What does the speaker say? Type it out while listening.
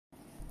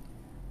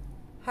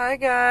Hi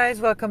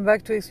guys, welcome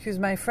back to Excuse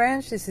My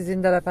French. This is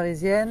Inda la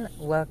Parisienne.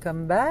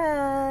 Welcome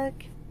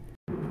back.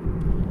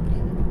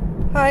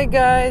 Hi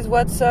guys,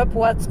 what's up?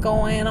 What's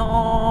going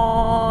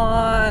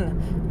on?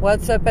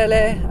 What's up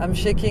LA? I'm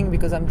shaking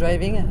because I'm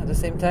driving at the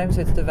same time,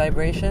 so it's the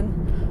vibrato.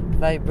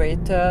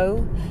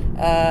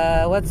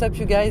 What's up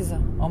you guys?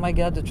 Oh my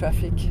god, the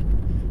traffic.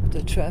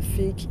 The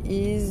traffic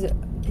is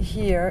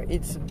here.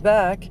 It's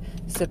back.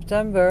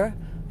 September.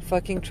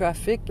 Fucking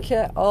traffic.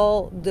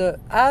 All the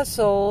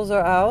assholes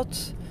are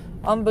out.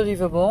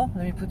 Unbelievable.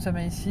 Let me put some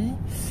AC.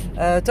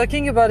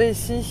 Talking about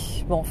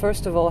AC. Well,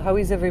 first of all, how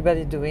is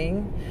everybody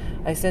doing?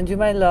 I send you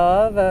my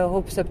love. I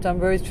hope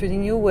September is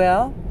treating you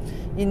well.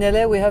 In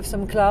LA, we have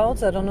some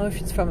clouds. I don't know if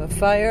it's from a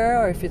fire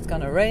or if it's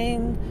gonna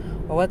rain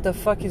or what the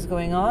fuck is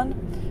going on.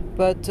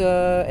 But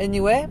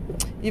anyway,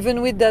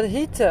 even with that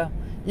heat,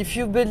 if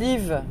you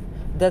believe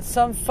that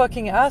some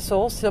fucking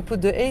assholes still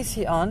put the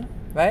AC on,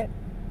 right?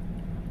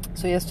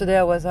 So yesterday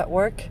I was at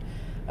work,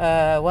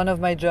 one of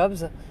my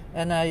jobs,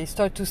 and I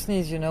start to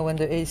sneeze, when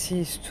the AC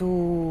is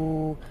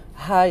too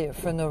high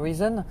for no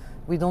reason.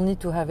 We don't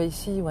need to have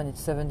AC when it's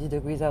 70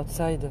 degrees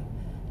outside.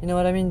 You know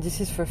what I mean? This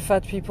is for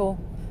fat people.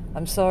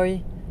 I'm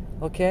sorry,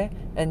 okay?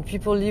 And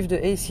people leave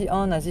the AC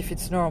on as if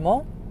it's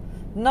normal.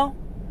 No,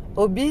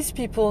 obese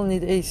people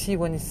need AC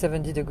when it's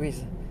 70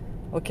 degrees,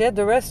 okay?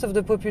 The rest of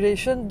the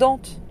population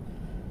don't.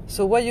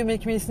 So why you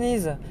make me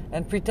sneeze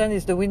and pretend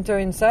it's the winter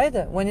inside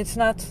when it's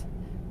not?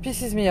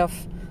 Pisses me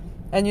off.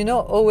 And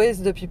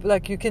always the people,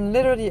 like, you can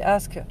literally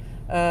ask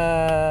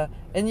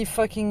any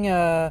fucking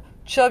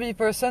chubby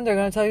person, they're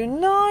gonna tell you,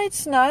 no,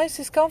 it's nice,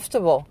 it's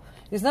comfortable.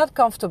 It's not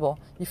comfortable.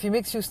 If it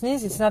makes you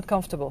sneeze, it's not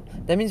comfortable.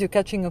 That means you're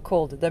catching a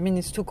cold. That means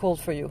it's too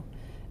cold for you.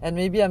 And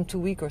maybe I'm too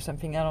weak or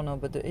something, I don't know,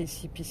 but the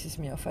AC pisses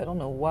me off. I don't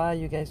know why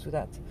you guys do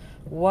that.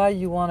 Why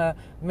you wanna,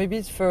 maybe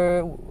it's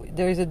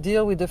there is a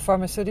deal with the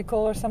pharmaceutical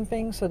or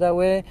something, so that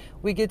way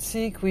we get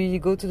sick, we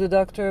go to the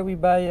doctor, we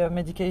buy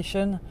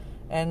medication,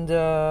 and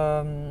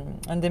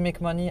they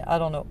make money. I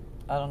don't know,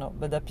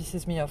 but that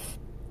pisses me off.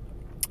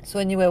 So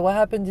anyway, what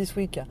happened this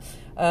week?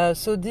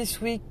 So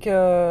this week,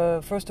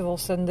 first of all,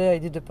 Sunday I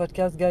did the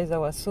podcast, guys. I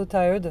was so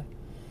tired.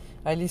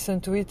 I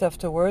listened to it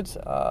afterwards.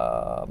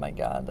 Oh my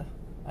god,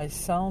 I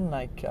sound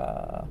like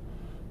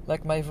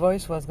my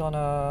voice was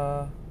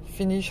gonna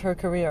finish her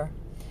career.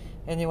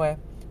 Anyway,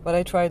 but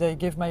I tried. I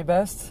gave my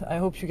best. I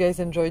hope you guys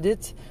enjoyed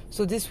it.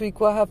 So this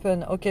week, what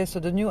happened? Okay, so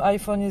the new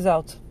iPhone is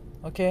out.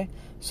 Okay,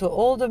 so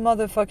all the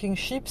motherfucking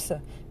sheeps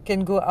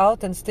can go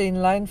out and stay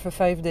in line for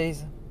 5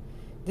 days.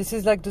 This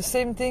is like the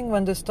same thing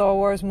when the Star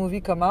Wars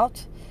movie come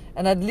out,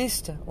 and at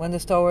least when the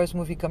Star Wars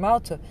movie come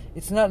out,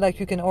 it's not like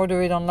you can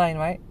order it online,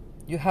 right?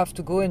 You have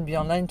to go and be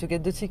online to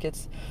get the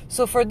tickets.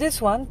 So for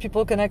this one,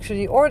 people can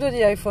actually order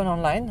the iPhone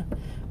online,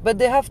 but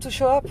they have to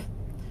show up.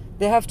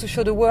 They have to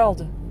show the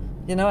world.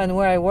 And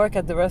where I work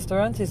at the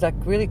restaurant is like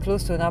really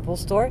close to an Apple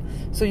store.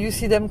 So you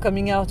see them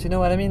coming out, you know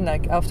what I mean?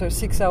 Like after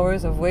 6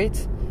 hours of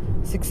wait,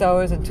 6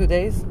 hours and 2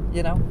 days,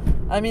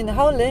 I mean,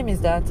 how lame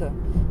is that?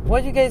 Why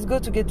you guys go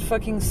to get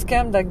fucking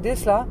scammed like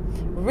this, lah?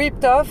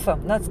 Ripped off?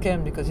 Not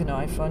scammed, because,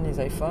 iPhone is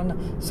iPhone.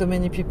 So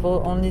many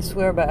people only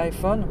swear by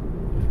iPhone.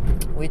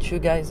 Which you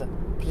guys,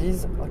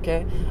 please,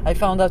 okay? I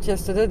found out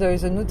yesterday there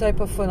is a new type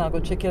of phone. I'll go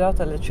check it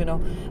out, I'll let you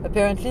know.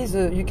 Apparently,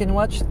 you can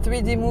watch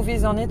 3D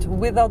movies on it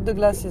without the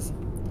glasses.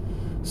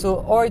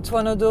 So, or it's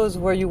one of those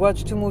where you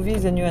watch 2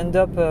 movies and you end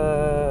up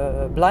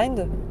blind.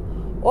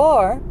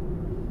 Or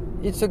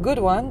it's a good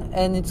one,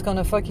 and it's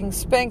gonna fucking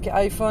spank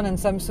iPhone and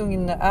Samsung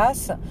in the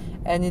ass,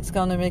 and it's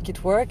gonna make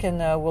it work, and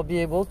we'll be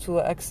able to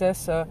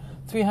access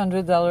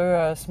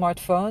 $300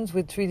 smartphones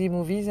with 3D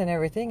movies and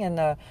everything,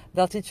 and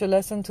they'll teach a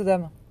lesson to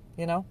them,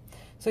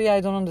 So yeah, I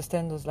don't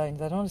understand those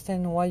lines. I don't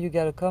understand why you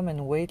gotta come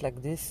and wait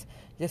like this.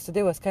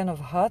 Yesterday was kind of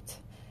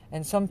hot,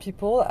 and some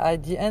people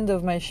at the end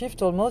of my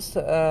shift, almost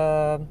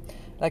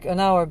like an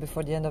hour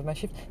before the end of my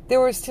shift, they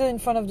were still in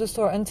front of the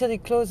store until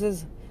it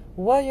closes.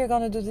 Why you're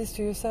gonna do this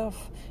to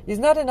yourself? It's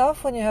not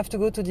enough when you have to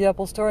go to the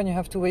Apple store and you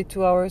have to wait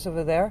 2 hours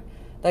over there.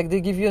 Like they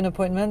give you an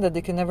appointment that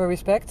they can never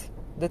respect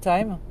the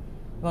time.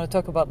 You want to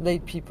talk about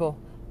late people?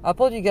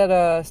 Apple, you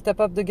gotta step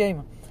up the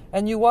game.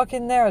 And you walk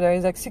in there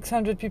is like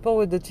 600 people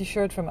with the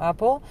t-shirt from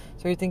Apple.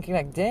 So you're thinking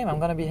like, damn, I'm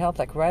gonna be helped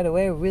like right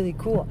away, really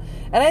cool.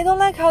 And I don't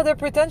like how they're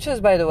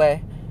pretentious, by the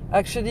way.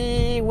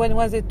 Actually, when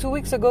was it? 2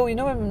 weeks ago,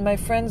 when my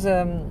friends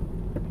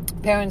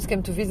parents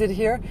came to visit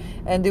here,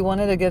 and they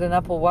wanted to get an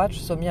Apple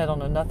Watch. So me, I don't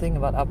know nothing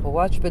about Apple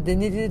Watch, but they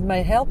needed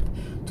my help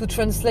to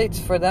translate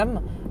for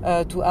them,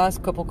 to ask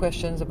a couple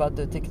questions about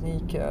the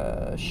technique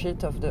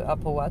shit of the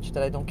Apple Watch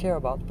that I don't care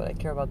about, but I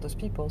care about those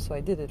people, so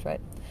I did it, right?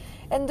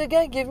 And the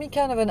guy gave me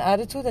kind of an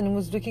attitude and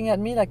was looking at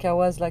me like I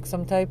was like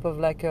some type of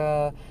like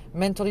a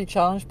mentally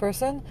challenged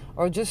person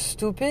or just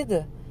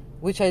stupid,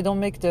 which I don't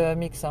make the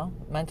mix, huh?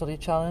 Mentally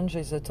challenged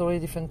is a totally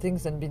different thing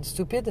than being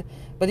stupid.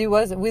 But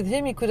with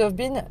him, he could have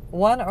been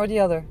one or the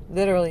other,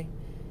 literally.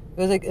 It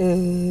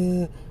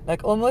was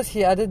like almost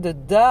he added the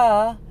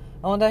da.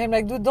 I wonder him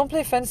like, dude, don't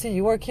play fancy,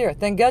 you work here.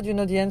 Thank God you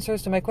know the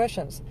answers to my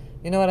questions.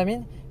 You know what I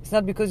mean? It's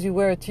not because you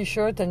wear a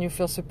t-shirt and you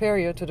feel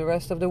superior to the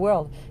rest of the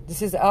world.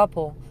 This is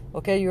Apple.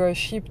 Okay, you're a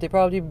sheep. They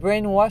probably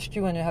brainwashed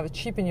you and you have a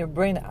chip in your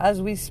brain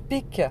as we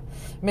speak.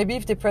 Maybe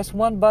if they press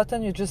one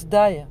button, you just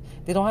die.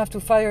 They don't have to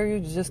fire you,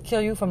 they just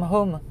kill you from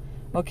home.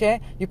 Okay?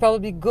 You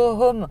probably go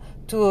home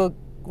to a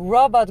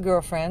robot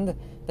girlfriend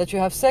that you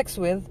have sex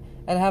with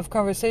and have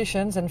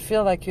conversations and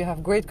feel like you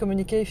have great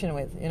communication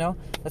with, you know?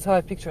 That's how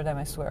I picture them,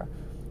 I swear.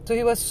 So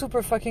he was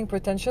super fucking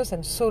pretentious,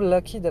 and so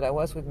lucky that I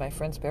was with my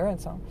friend's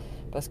parents.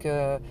 Parce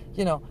que,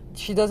 you know,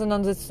 she doesn't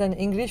understand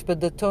English, but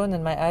the tone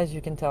and my eyes,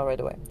 you can tell right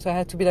away. So I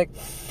had to be like,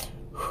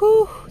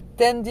 whew,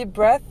 10 deep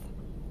breath.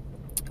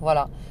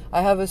 Voila.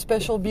 I have a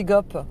special big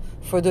up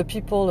for the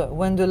people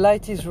when the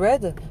light is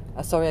red.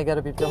 Sorry, I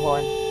gotta beep the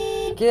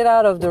horn. Get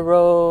out of the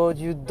road,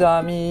 you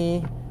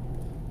dummy.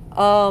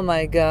 Oh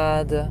my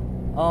God.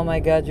 Oh my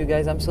God, you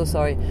guys, I'm so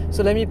sorry.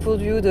 So let me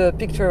pull you the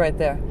picture right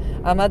there.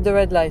 I'm at the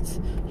red lights.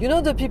 You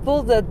know the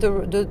people that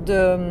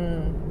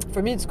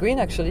for me it's green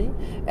actually,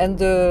 and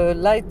the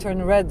light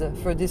turned red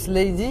for this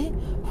lady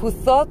who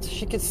thought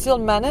she could still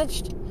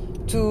manage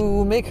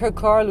to make her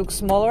car look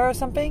smaller or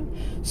something.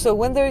 So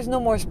when there is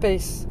no more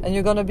space and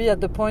you're gonna be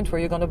at the point where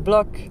you're gonna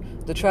block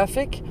the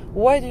traffic,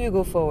 why do you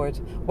go forward?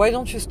 Why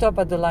don't you stop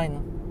at the line?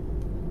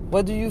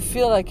 Why do you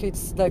feel like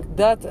it's like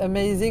that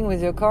amazing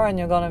with your car and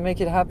you're gonna make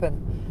it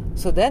happen?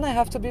 So then I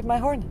have to beep my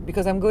horn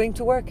because I'm going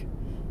to work.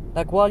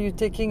 Like while you're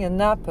taking a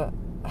nap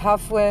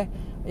halfway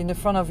in the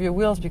front of your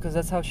wheels, because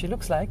that's how she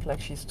looks like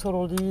she's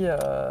totally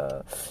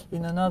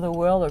in another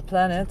world or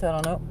planet. I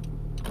don't know.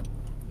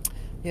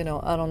 You know,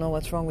 I don't know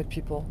what's wrong with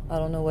people. I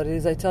don't know what it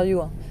is. I tell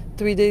you,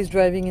 3 days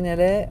driving in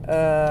LA,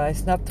 I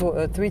snapped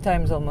 3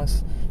 times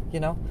almost, you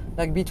know,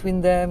 like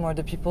between them or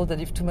the people that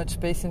leave too much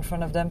space in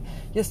front of them.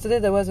 Yesterday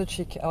there was a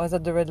chick. I was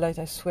at the red light,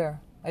 I swear.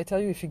 I tell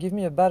you, if you give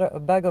me a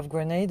bag of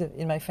grenade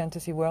in my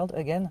fantasy world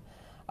again,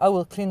 I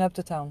will clean up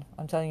the town.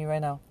 I'm telling you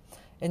right now.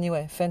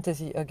 Anyway,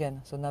 fantasy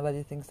again, so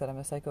nobody thinks that I'm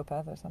a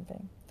psychopath or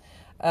something.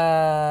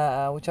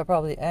 Which I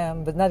probably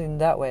am, but not in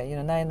that way, you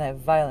know, not in a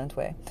violent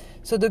way.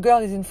 So the girl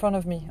is in front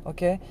of me,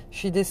 okay?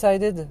 She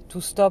decided to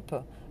stop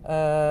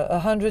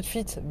 100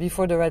 feet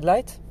before the red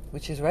light,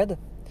 which is red,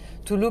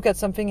 to look at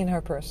something in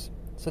her purse.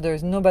 So there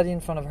is nobody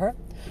in front of her.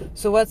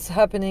 So what's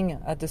happening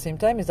at the same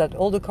time is that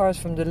all the cars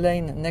from the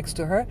lane next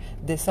to her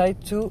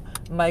decide to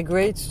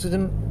migrate to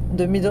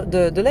the middle,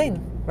 the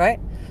lane, right?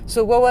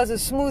 So what was a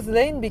smooth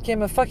lane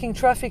became a fucking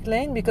traffic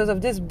lane because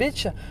of this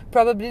bitch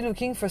probably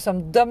looking for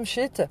some dumb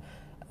shit,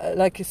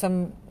 like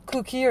some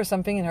cookie or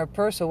something in her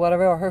purse or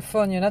whatever, or her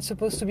phone. You're not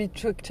supposed to be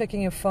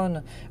checking your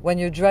phone when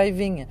you're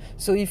driving.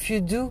 So if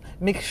you do,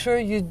 make sure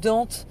you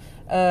don't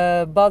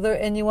bother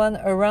anyone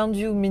around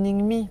you,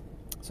 meaning me.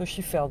 So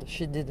she failed.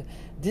 She did.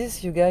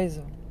 This, you guys,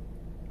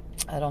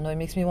 I don't know, it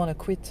makes me want to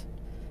quit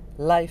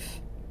life,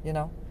 you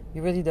know?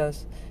 It really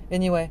does.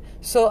 Anyway,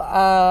 so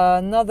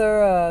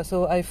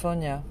so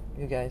iPhone, yeah,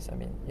 you guys, I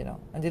mean, you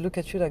know, and they look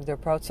at you like they're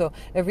proud. So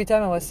every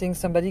time I was seeing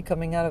somebody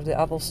coming out of the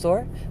Apple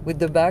store with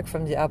the bag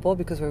from the Apple,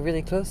 because we're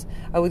really close,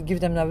 I would give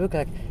them that look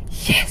like,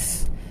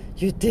 yes,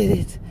 you did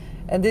it.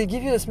 And they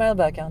give you the smile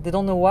back. Huh? They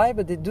don't know why,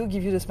 but they do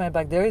give you the smile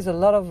back. There is a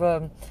lot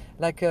of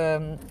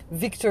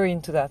victory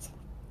into that.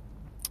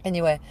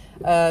 Anyway,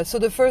 so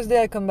the first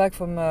day I come back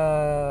from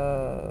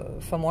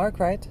work,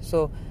 right?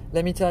 So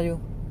let me tell you,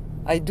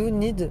 I do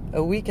need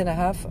a week and a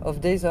half of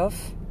days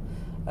off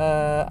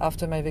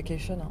after my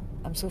vacation.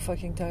 I'm so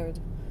fucking tired.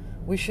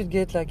 We should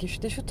get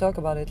they should talk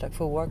about it, like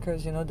for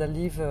workers, you know, that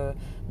leave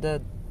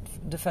the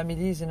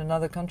families in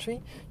another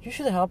country. You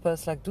should help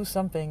us, like do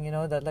something, you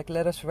know, that like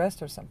let us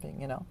rest or something,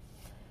 you know.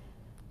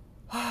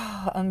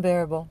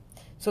 Unbearable.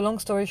 So long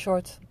story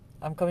short,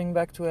 I'm coming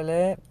back to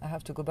LA. I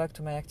have to go back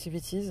to my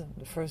activities.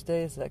 The first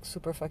day is like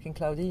super fucking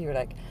cloudy. You're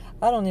like,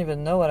 I don't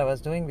even know what I was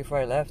doing before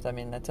I left. I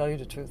mean, I tell you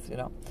the truth, you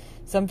know.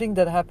 Something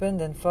that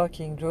happened and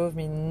fucking drove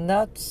me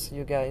nuts,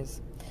 you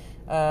guys.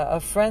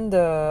 A friend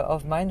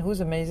of mine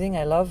who's amazing,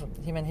 I love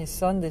him and his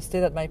son, they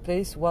stayed at my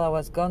place while I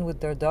was gone with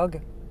their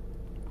dog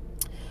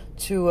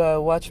to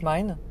watch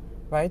mine,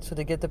 right? So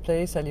they get the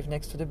place. I live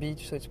next to the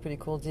beach, so it's a pretty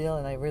cool deal,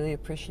 and I really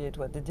appreciate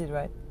what they did,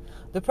 right?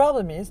 The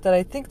problem is that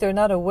I think they're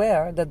not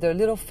aware that their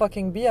little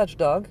fucking biatch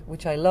dog,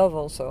 which I love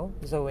also,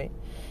 Zoe,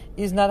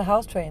 is not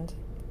house trained.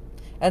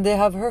 And they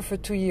have her for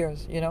 2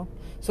 years, you know.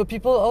 So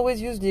people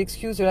always use the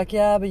excuse, they're like,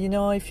 yeah, but you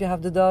know, if you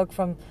have the dog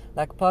from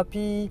like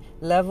puppy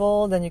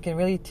level, then you can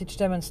really teach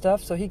them and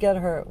stuff. So he got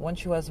her when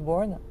she was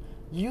born.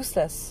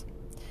 Useless.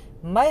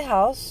 My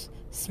house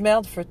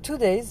smelled for 2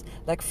 days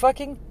like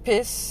fucking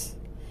piss.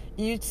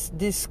 It's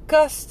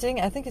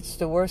disgusting. I think it's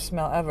the worst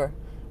smell ever.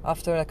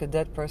 After like a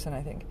dead person,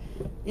 I think.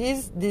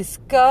 Is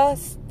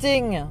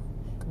disgusting.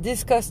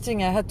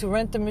 Disgusting. I had to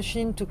rent a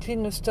machine to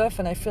clean the stuff,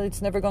 and I feel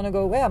it's never gonna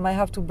go away. I might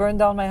have to burn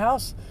down my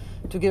house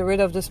to get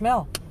rid of the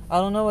smell. I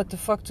don't know what the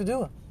fuck to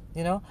do.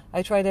 You know,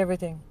 I tried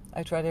everything.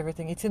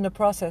 It's in the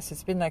process.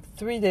 It's been like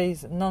 3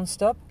 days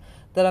non-stop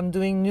that I'm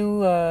doing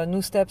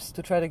new steps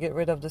to try to get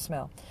rid of the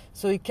smell.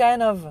 So it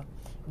kind of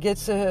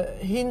gets a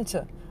hint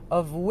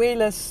of way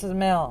less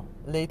smell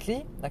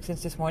lately, like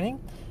since this morning.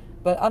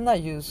 But I'm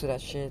not used to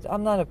that shit.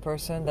 I'm not a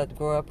person that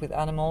grew up with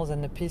animals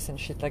and the piss and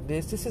shit like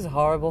this. This is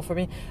horrible for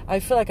me. I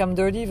feel like I'm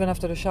dirty even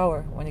after the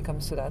shower when it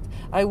comes to that.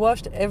 I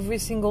washed every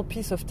single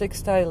piece of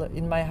textile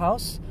in my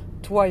house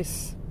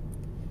twice.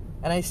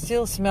 And I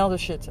still smell the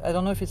shit. I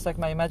don't know if it's like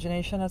my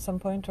imagination at some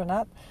point or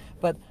not.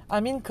 But, I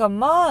mean,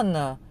 come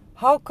on!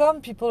 How come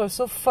people are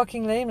so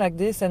fucking lame like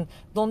this and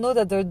don't know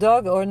that their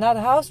dog are not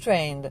house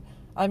trained?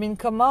 I mean,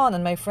 come on.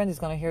 And my friend is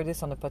going to hear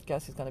this on the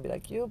podcast. He's going to be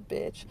like, you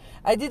bitch.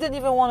 I didn't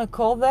even want to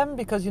call them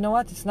because, you know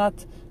what? It's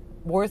not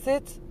worth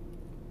it.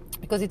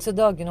 Because it's a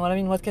dog, you know what I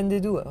mean? What can they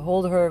do?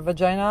 Hold her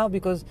vagina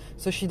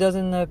so she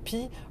doesn't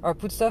pee or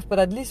put stuff? But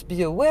at least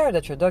be aware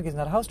that your dog is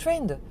not house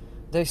trained.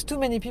 There's too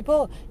many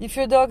people. If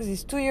your dog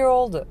is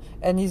 2-year-old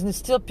and he's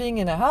still peeing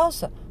in a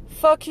house,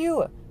 fuck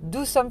you.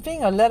 Do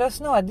something or let us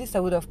know. At least I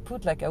would have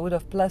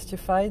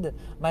plastified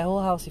my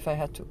whole house if I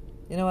had to.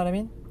 You know what I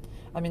mean?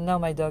 I mean, now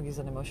my dog is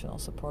an emotional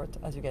support,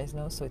 as you guys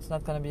know, so it's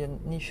not going to be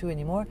an issue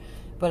anymore.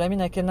 But I mean,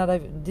 I cannot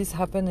have this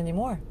happen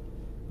anymore.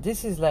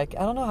 This is like,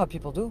 I don't know how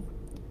people do.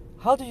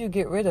 How do you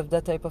get rid of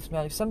that type of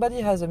smell? If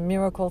somebody has a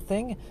miracle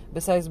thing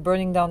besides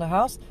burning down the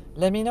house,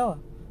 let me know.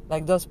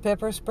 Like, does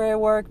pepper spray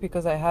work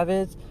because I have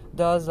it?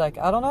 Does, like,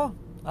 I don't know.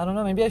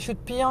 Maybe I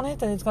should pee on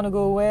it and it's going to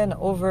go away and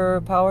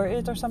overpower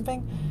it or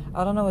something.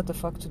 I don't know what the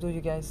fuck to do,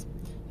 you guys.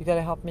 You got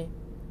to help me.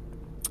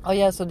 Oh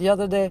yeah, so the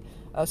other day,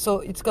 so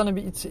it's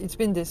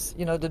been this,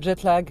 you know, the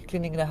jet lag,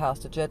 cleaning the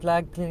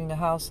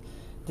house,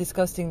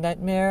 disgusting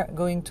nightmare,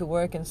 going to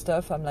work and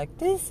stuff. I'm like,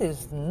 this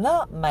is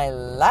not my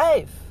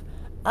life.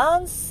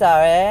 I'm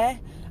sorry.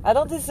 I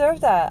don't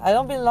deserve that. I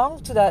don't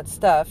belong to that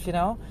stuff, you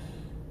know.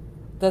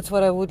 That's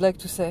what I would like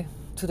to say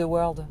to the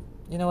world.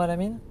 You know what I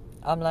mean?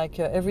 I'm like,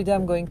 every day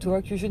I'm going to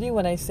work, usually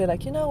when I say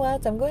like, you know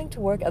what, I'm going to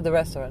work at the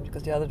restaurant,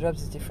 because the other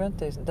jobs is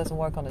different. It doesn't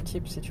work on a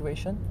tip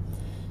situation.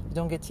 You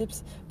don't get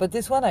tips. But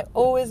this one, I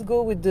always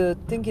go with the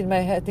thinking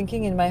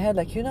in my head,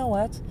 like, you know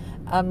what?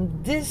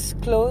 I'm this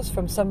close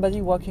from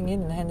somebody walking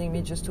in and handing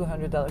me just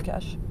 $200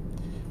 cash.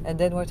 And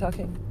then we're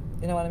talking.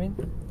 You know what I mean?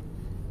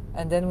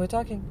 And then we're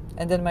talking.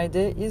 And then my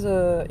day is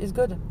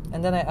good.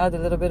 And then I add a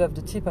little bit of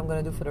the tip I'm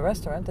going to do for the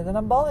restaurant. And then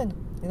I'm balling.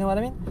 You know what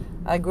I mean?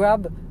 I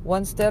grab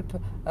one step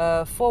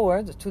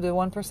forward to the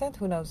 1%.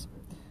 Who knows?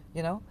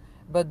 You know?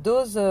 But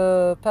those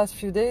past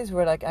few days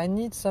were like, I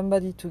need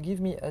somebody to give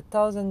me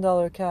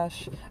 $1,000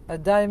 cash, a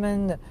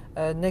diamond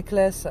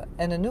necklace,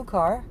 and a new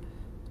car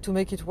to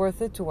make it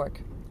worth it to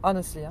work.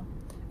 Honestly, huh?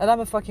 And I'm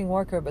a fucking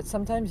worker, but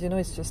sometimes, you know,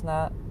 it's just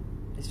not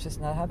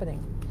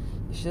happening.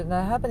 It's just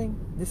not happening.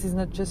 This is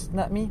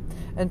not me.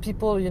 And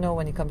people, you know,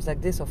 when it comes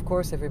like this, of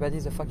course,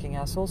 everybody's a fucking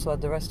asshole. So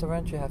at the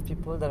restaurant, you have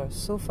people that are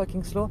so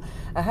fucking slow.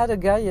 I had a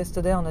guy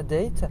yesterday on a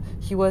date.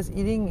 He was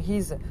eating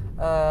his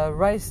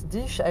rice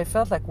dish. I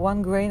felt like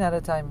 1 grain at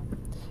a time.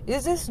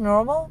 Is this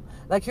normal?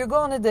 Like, you go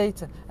on a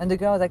date, and the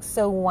girl was like,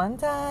 so one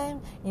time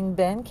in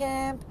band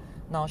camp.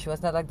 No, she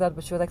was not like that,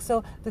 but she was like,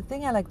 so the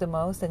thing I like the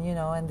most, and you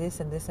know, and this,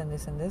 and this, and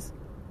this, and this.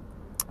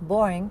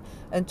 Boring.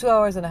 And 2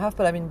 hours and a half,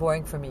 but I mean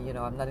boring for me, you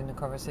know, I'm not in a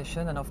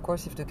conversation. And of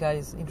course, if the guy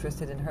is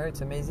interested in her, it's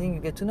amazing. You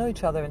get to know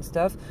each other and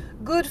stuff.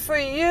 Good for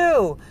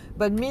you.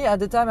 But me, at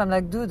the time, I'm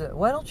like, dude,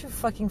 why don't you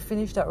fucking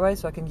finish that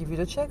rice so I can give you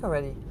the check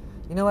already?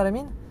 You know what I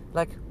mean?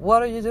 Like,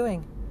 what are you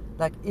doing?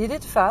 Like, eat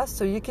it fast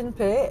so you can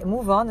pay,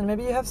 move on, and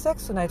maybe you have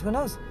sex tonight, who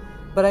knows?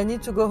 But I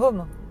need to go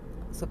home.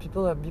 So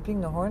people are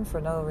beeping the horn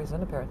for no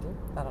reason, apparently.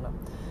 I don't know.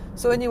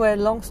 So anyway,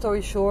 long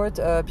story short,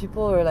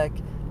 people are like,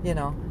 you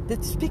know, they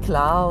speak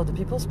loud.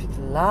 People speak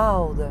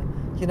loud.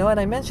 You know, and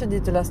I mentioned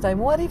it the last time.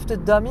 What if the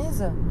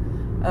dummies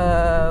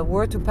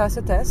were to pass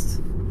a test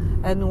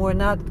and were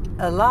not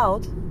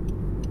allowed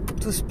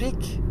to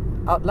speak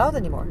out loud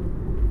anymore?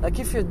 Like,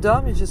 if you're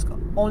dumb, you just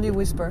only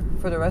whisper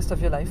for the rest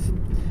of your life.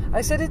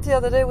 I said it the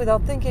other day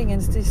without thinking,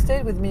 and it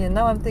stayed with me. And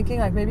now I'm thinking,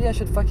 like, maybe I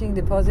should fucking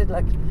deposit,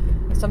 like,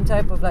 some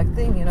type of, like,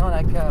 thing, you know,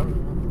 like,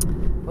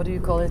 what do you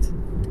call it?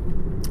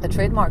 A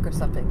trademark or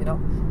something, you know,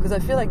 because I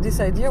feel like this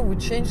idea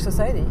would change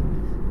society.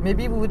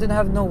 Maybe we wouldn't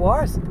have no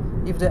wars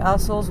if the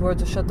assholes were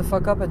to shut the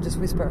fuck up and just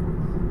whisper,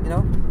 you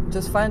know,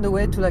 just find a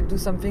way to, like, do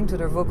something to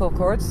their vocal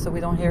cords so we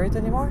don't hear it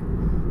anymore.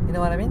 You know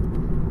what I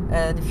mean?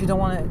 And if you don't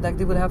want to, like,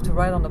 they would have to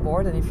write on the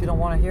board, and if you don't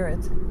want to hear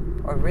it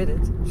or read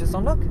it, just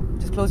don't look,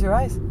 just close your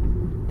eyes.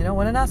 You know,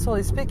 when an asshole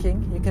is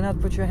speaking, you cannot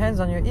put your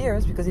hands on your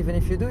ears, because even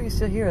if you do, you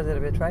still hear a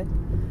little bit, right?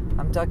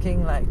 I'm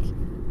talking like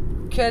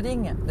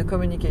cutting the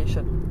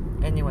communication.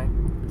 Anyway,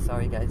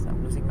 sorry guys,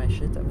 I'm losing my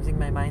shit. I'm losing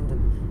my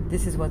mind.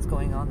 This is what's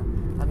going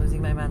on. I'm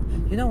losing my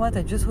mind. You know what?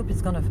 I just hope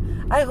it's gonna...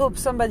 I hope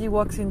somebody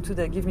walks in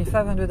today, give me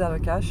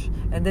 $500 cash,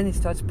 and then it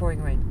starts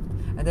pouring rain.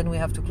 And then we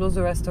have to close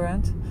the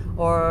restaurant,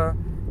 or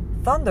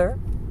thunder,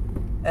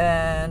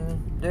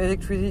 and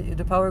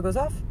the power goes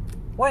off.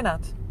 Why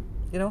not?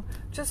 You know,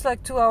 just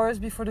like 2 hours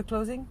before the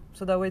closing,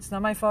 so that way it's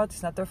not my fault,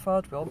 it's not their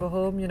fault, we all go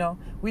home, you know.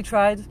 We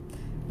tried,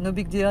 no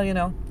big deal, you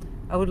know.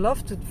 I would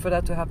love for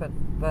that to happen,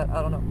 but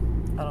I don't know.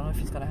 I don't know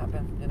if it's going to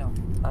happen, you know.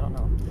 I don't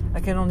know. I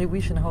can only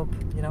wish and hope,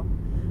 you know.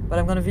 But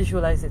I'm going to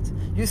visualize it.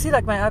 You see,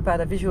 like my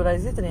iPad, I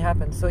visualize it and it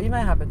happens. So it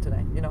might happen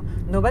tonight, you know.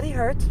 Nobody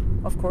hurt,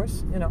 of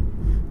course, you know.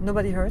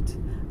 nobody hurt,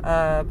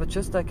 but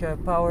just like a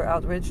power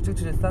outage due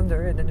to the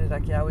thunder. And then it's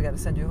like, yeah, we got to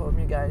send you home,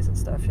 you guys, and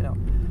stuff, you know.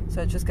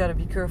 So I just got to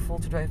be careful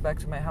to drive back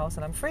to my house,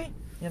 and I'm free,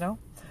 you know.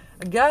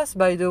 Gas,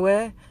 by the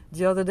way,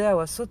 the other day I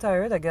was so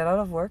tired, I got out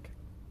of work.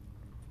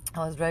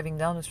 I was driving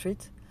down the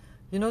street.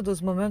 You know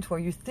those moments where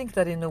you think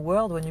that in the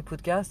world, when you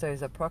put gas, there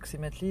is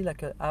approximately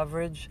like an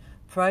average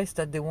price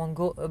that they won't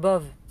go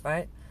above,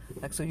 right?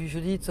 Like, so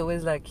usually it's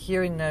always like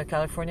here in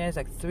California, it's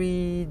like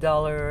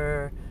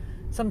 $3,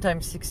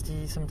 sometimes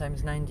 60,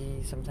 sometimes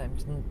 90,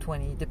 sometimes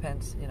 20,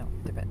 depends, you know,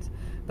 depends.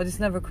 But it's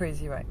never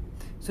crazy, right?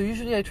 So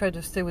usually I try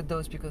to stay with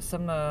those because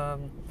some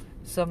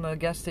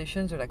gas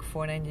stations are like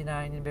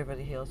 $4.99 in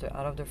Beverly Hills. They're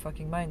out of their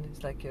fucking mind.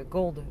 It's like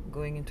gold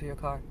going into your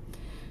car.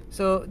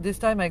 So this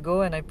time I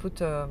go and I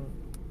put,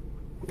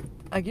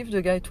 I give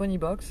the guy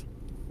 $20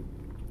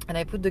 and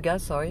I put the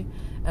gas, and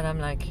I'm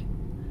like,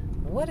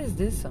 what is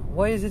this?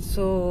 Why is it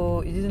so,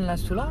 it didn't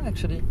last too long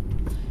actually.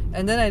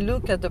 And then I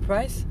look at the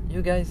price,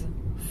 you guys,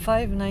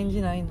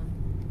 $5.99.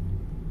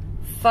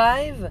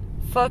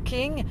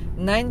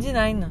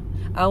 $5.99.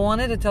 I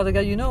wanted to tell the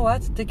guy, you know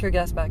what? Take your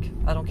gas back.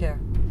 I don't care.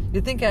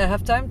 You think I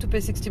have time to pay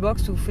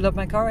 $60 to fill up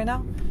my car right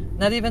now?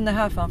 Not even the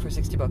half, for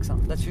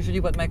 $60. That's usually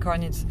what my car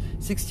needs.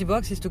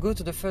 $60 is to go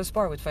to the first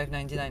part with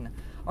 $5.99.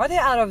 Are they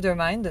out of their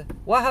mind?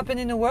 What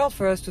happened in the world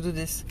for us to do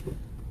this?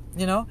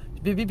 You know,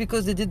 maybe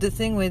because they did the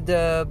thing with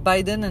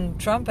Biden and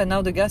Trump, and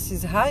now the gas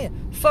is high.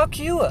 Fuck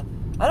you!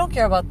 I don't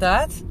care about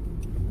that.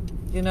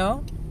 You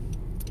know,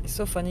 it's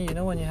so funny. You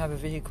know, when you have a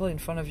vehicle in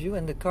front of you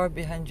and the car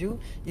behind you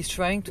is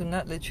trying to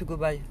not let you go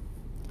by.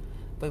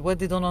 But what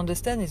they don't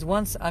understand is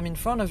once I'm in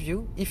front of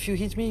you, if you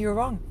hit me, you're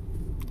wrong.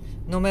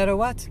 No matter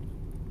what.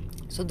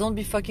 So don't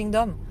be fucking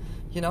dumb,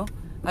 you know.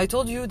 I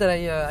told you that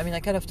I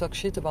kind of talk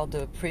shit about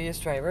the Prius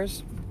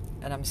drivers.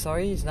 And I'm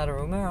sorry, it's not a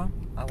rumor, huh?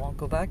 I won't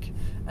go back.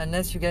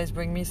 Unless you guys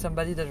bring me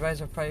somebody that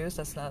drives a Prius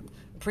that's not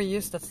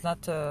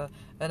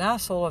an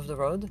asshole of the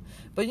road.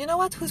 But you know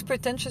what? Who's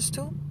pretentious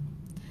too?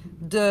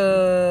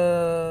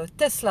 The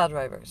Tesla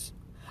drivers.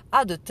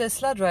 The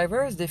Tesla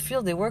drivers, they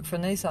feel they work for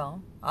NASA. Huh?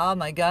 Oh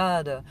my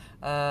God,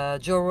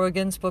 Joe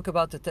Rogan spoke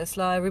about the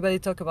Tesla. Everybody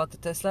talk about the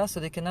Tesla, so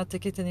they cannot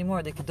take it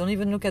anymore. They don't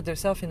even look at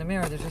themselves in the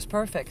mirror. They're just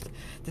perfect.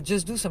 They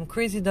just do some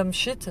crazy dumb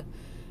shit.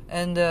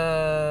 And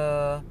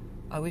I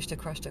wish they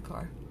crashed the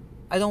car.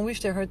 I don't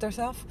wish they hurt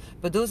themselves.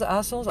 But those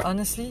assholes,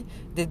 honestly,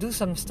 they do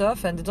some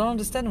stuff and they don't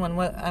understand when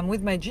I'm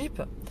with my Jeep.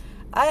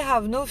 I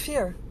have no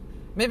fear.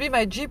 Maybe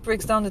my Jeep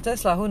breaks down the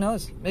Tesla. Who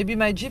knows? Maybe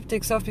my Jeep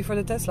takes off before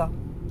the Tesla.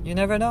 You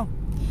never know.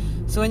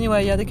 So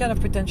anyway, yeah, they're kind of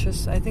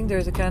pretentious. I think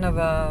there's a kind of,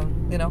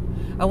 you know,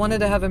 I wanted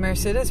to have a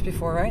Mercedes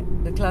before, right?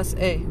 The Class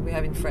A we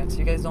have in France.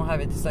 You guys don't have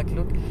it. It's like,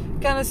 look,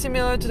 kind of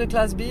similar to the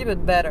Class B,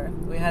 but better.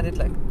 We had it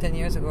like 10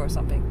 years ago or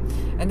something.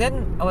 And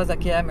then I was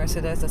like, yeah,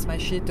 Mercedes, that's my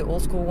shit. The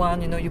old school one,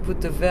 you know, you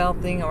put the veil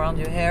thing around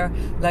your hair,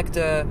 like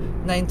the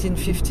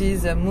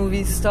 1950s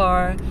movie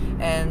star,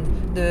 and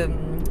the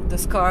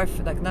scarf,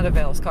 like not a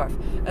veil, scarf.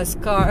 A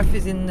scarf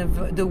is in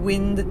the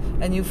wind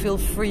and you feel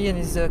free, and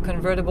it's a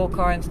convertible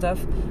car and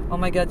stuff. Oh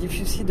my God, if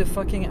you see the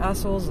fucking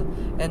assholes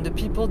and the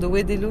people, the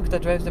way they look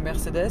that drives the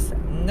Mercedes,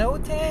 no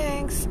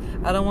thanks.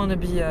 I don't want to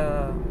be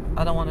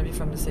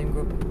from the same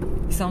group.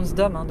 It sounds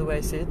dumb, huh, the way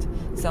I say it.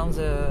 It sounds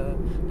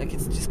like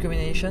it's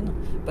discrimination.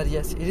 But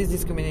yes, it is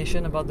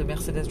discrimination about the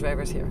Mercedes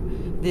drivers here.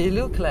 They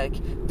look like,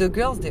 the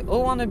girls, they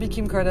all want to be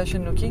Kim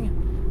Kardashian looking.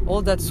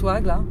 All that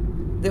swag, lah.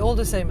 They're all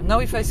the same. Now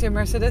if I see a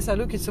Mercedes, I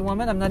look, it's a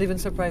woman, I'm not even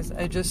surprised.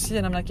 I just see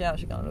and I'm like, yeah,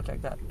 she's gonna look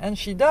like that. And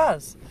she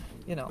does,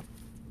 you know.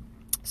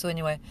 So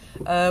anyway,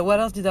 what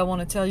else did I want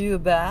to tell you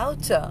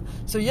about?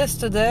 So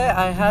yesterday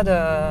I had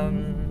a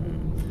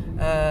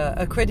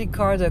credit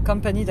card, a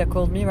company that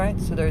called me, right?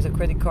 So there is a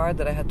credit card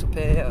that I had to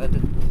pay.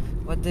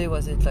 What day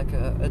was it? Like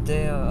a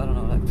day, I don't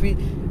know, like 3.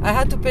 I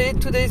had to pay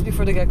it 2 days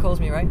before the guy calls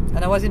me, right?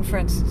 And I was in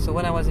France. So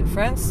when I was in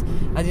France,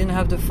 I didn't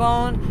have the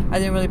phone. I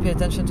didn't really pay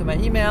attention to my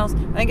emails.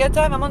 I get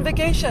time, I'm on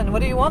vacation.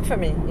 What do you want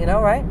from me? You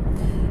know, right?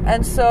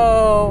 And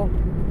so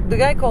the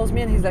guy calls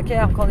me and he's like, hey,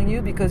 I'm calling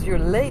you because you're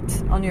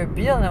late on your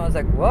bill. And I was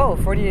like, whoa,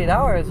 48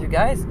 hours, you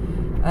guys.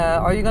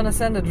 Are you going to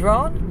send a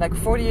drone? Like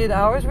 48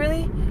 hours,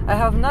 really? I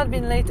have not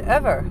been late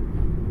ever.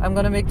 I'm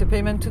going to make the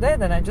payment today.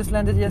 Then I just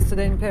landed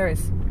yesterday in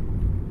Paris.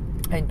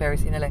 In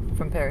LA,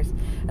 from Paris.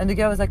 And the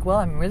guy was like, well,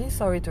 I'm really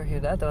sorry to hear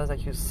that. I was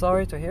like, you're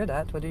sorry to hear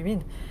that? What do you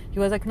mean? He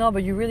was like, no,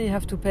 but you really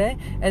have to pay.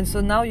 And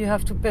so now you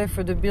have to pay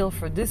for the bill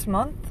for this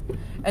month.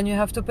 And you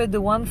have to pay the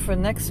one for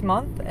next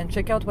month. And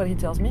check out what he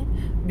tells me.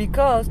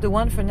 Because the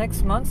one for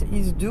next month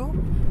is due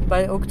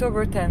by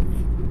October 10th.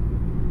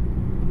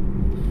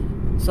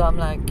 So I'm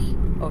like,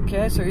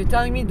 okay, so you're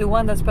telling me the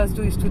one that's past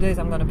due is 2 days.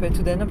 I'm going to pay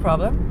today, no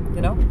problem,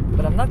 you know.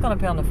 But I'm not going to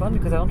pay on the phone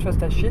because I don't trust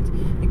that shit.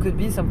 It could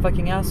be some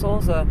fucking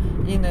assholes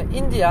in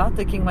India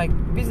taking my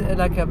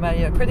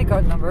my credit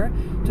card number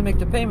to make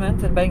the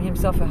payment and buying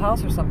himself a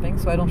house or something.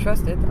 So I don't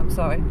trust it. I'm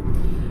sorry.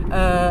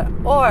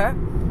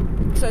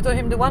 So I told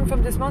him the one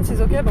from this month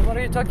is okay, but what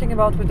are you talking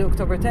about with the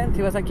October 10th?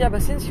 He was like, yeah,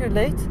 but since you're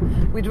late,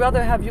 we'd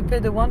rather have you pay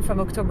the one from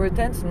October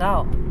 10th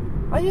now.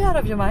 Are you out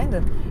of your mind?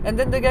 And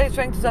then the guy is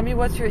trying to tell me,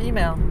 what's your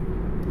email?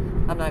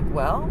 I'm like,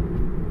 well,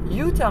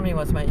 you tell me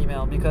what's my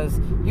email, because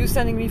you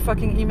sending me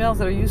fucking emails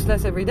that are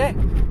useless every day.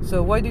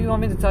 So why do you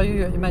want me to tell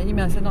you my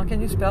email? I said, no,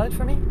 can you spell it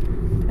for me?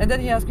 And then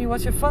he asked me,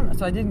 what's your phone?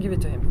 So I didn't give it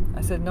to him.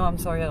 I said, no, I'm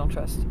sorry, I don't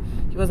trust.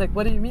 He was like,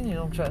 what do you mean you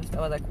don't trust?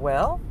 I was like,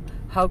 well,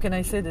 how can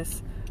I say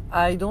this?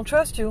 I don't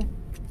trust you.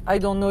 I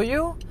don't know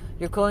you.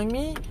 You're calling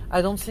me.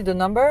 I don't see the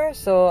number.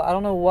 So I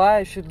don't know why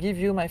I should give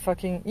you my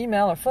fucking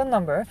email or phone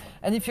number.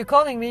 And if you're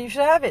calling me, you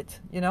should have it,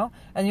 you know?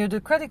 And you're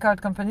the credit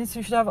card company, so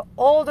you should have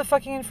all the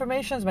fucking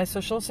information, my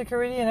social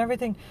security and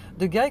everything.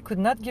 The guy could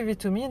not give it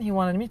to me and he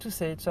wanted me to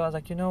say it. So I was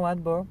like, you know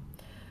what, bro?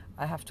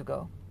 I have to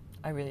go.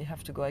 I really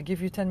have to go. I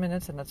give you 10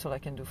 minutes and that's all I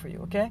can do for you,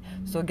 okay?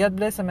 So God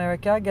bless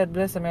America, God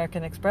bless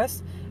American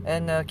Express,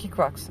 and kick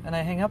rocks. And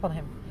I hang up on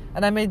him.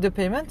 And I made the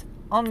payment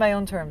on my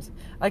own terms.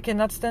 I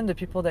cannot stand the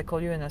people that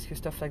call you and ask you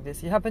stuff like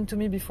this. It happened to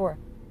me before.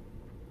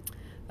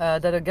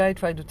 That a guy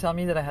tried to tell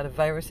me that I had a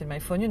virus in my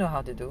phone. You know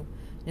how they do,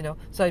 you know.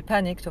 So I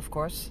panicked, of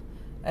course.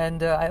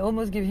 And I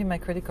almost gave him my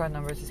credit card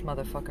numbers, this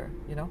motherfucker,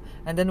 you know.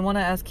 And then once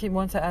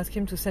I asked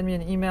him to send me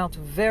an email to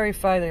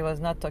verify that he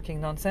was not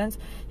talking nonsense,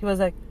 he was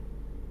like,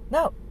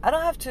 no, I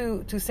don't have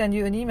to send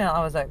you an email. I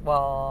was like,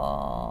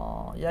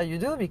 well, yeah, you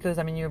do, because,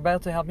 I mean, you're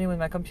about to help me with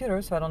my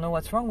computer, so I don't know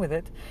what's wrong with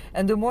it.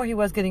 And the more he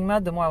was getting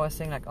mad, the more I was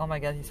saying, like, oh my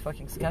God, he's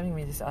fucking scamming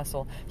me, this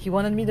asshole. He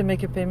wanted me to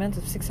make a payment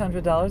of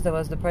 $600. That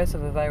was the price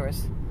of a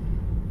virus.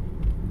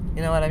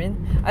 You know what I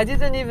mean? He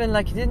didn't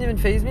even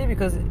faze me,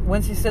 because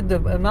once he said the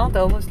amount, I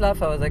almost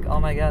laughed. I was like,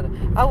 oh my God,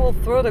 I will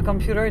throw the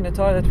computer in the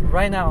toilet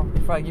right now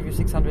before I give you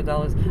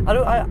 $600.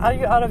 Are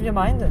you out of your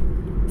mind?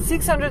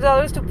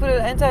 $600 to put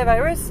an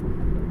antivirus?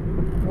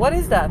 What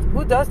is that?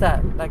 Who does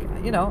that? Like,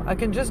 you know, I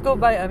can just go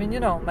buy, I mean, you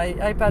know, my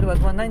iPad was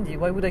 $190.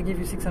 Why would I give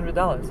you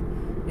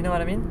 $600? You know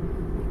what I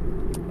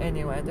mean?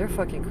 Anyway, they're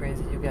fucking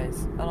crazy, you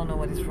guys. I don't know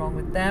what is wrong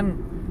with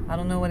them.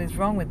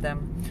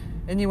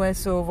 Anyway,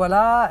 so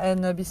voila.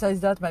 And besides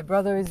that, my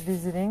brother is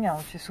visiting,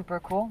 which is super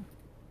cool.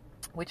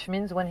 Which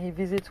means when he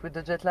visits with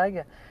the jet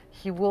lag,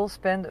 he will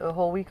spend a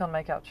whole week on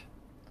my couch.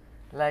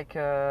 Like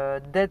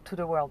dead to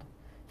the world.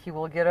 He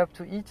will get up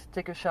to eat,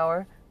 take a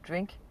shower,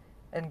 drink,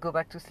 and go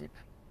back to sleep.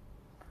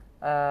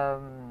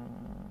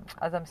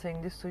 As I'm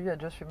saying this to you, I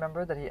just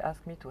remember that he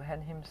asked me to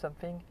hand him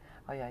something.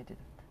 Oh yeah, I did,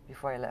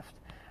 before I left.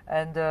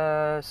 And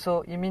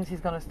so it means he's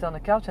going to stay on the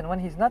couch, and when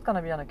he's not going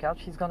to be on the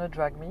couch, he's going to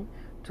drag me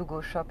to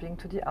go shopping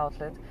to the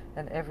outlet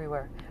and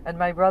everywhere. And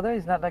my brother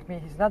is not like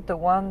me. He's not the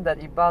one that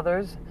he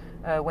bothers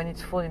when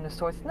it's full in the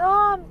store. No,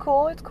 I'm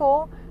cool, it's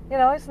cool. You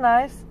know, it's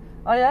nice.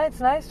 Oh yeah, it's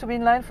nice to be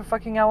in line for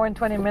fucking hour and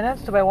 20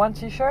 minutes to buy one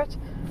t-shirt.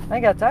 I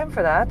ain't got time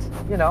for that,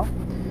 you know.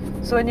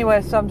 So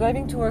anyway, so I'm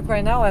driving to work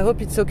right now. I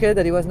hope it's okay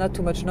that it was not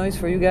too much noise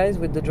for you guys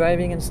with the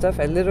driving and stuff.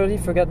 I literally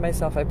forgot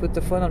myself. I put the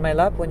phone on my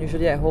lap when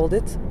usually I hold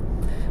it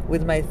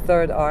with my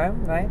third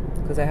arm, right?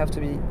 Because I have to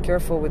be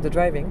careful with the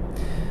driving.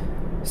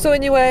 So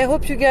anyway, I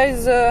hope you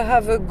guys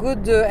have a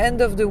good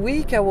end of the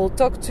week. I will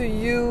talk to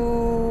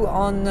you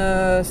on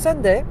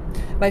Sunday.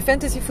 My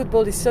fantasy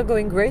football is still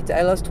going great.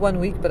 I lost 1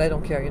 week, but I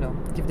don't care, you know.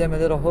 Give them a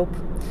little hope.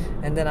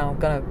 And then I'm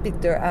gonna beat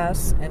their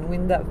ass and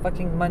win that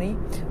fucking money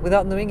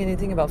without knowing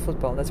anything about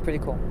football. That's pretty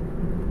cool.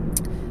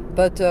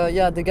 But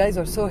yeah, the guys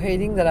are so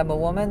hating that I'm a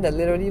woman that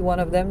literally one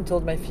of them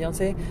told my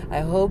fiancé,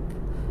 I hope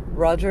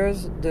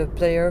Rogers, the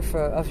player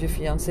of your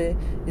fiancé,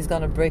 is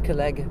gonna break a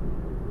leg.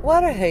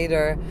 What a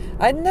hater.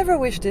 I never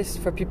wish this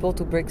for people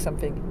to break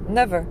something.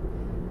 Never.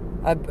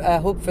 I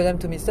hope for them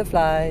to miss the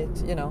flight,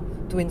 you know,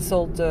 to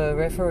insult the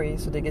referee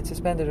so they get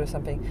suspended or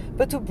something.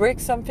 But to break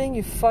something,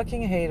 you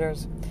fucking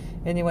haters.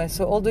 Anyway,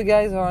 so all the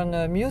guys are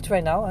on mute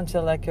right now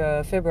until like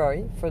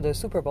February for the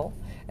Super Bowl.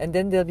 And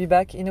then they'll be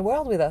back in the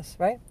world with us,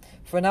 right?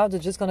 For now,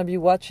 they're just going to be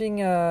watching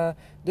the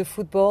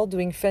football,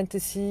 doing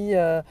fantasy,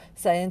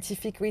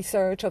 scientific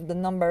research of the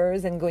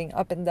numbers and going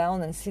up and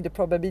down and see the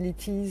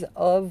probabilities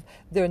of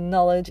their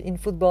knowledge in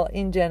football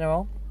in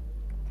general.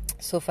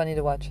 So funny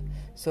to watch.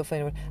 So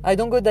funny. I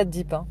don't go that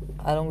deep, huh?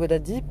 I don't go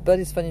that deep, but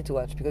it's funny to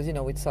watch because, you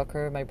know, with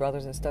soccer, my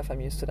brothers and stuff, I'm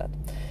used to that.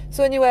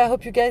 So anyway, I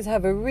hope you guys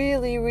have a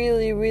really,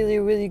 really, really,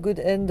 really good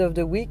end of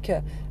the week.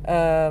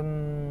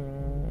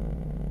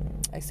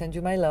 I send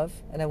you my love,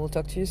 and I will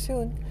talk to you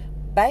soon.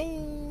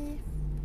 Bye!